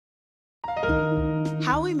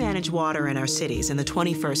How we manage water in our cities in the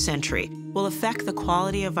 21st century will affect the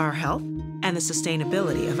quality of our health and the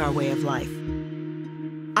sustainability of our way of life.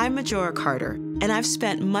 I'm Majora Carter, and I've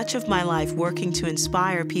spent much of my life working to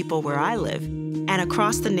inspire people where I live and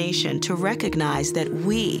across the nation to recognize that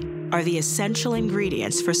we are the essential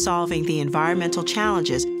ingredients for solving the environmental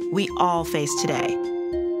challenges we all face today.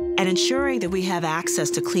 And ensuring that we have access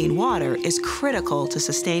to clean water is critical to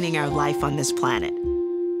sustaining our life on this planet.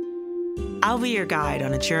 I'll be your guide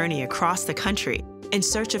on a journey across the country in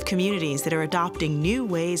search of communities that are adopting new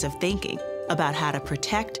ways of thinking about how to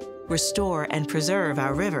protect, restore, and preserve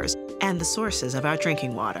our rivers and the sources of our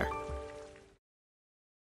drinking water.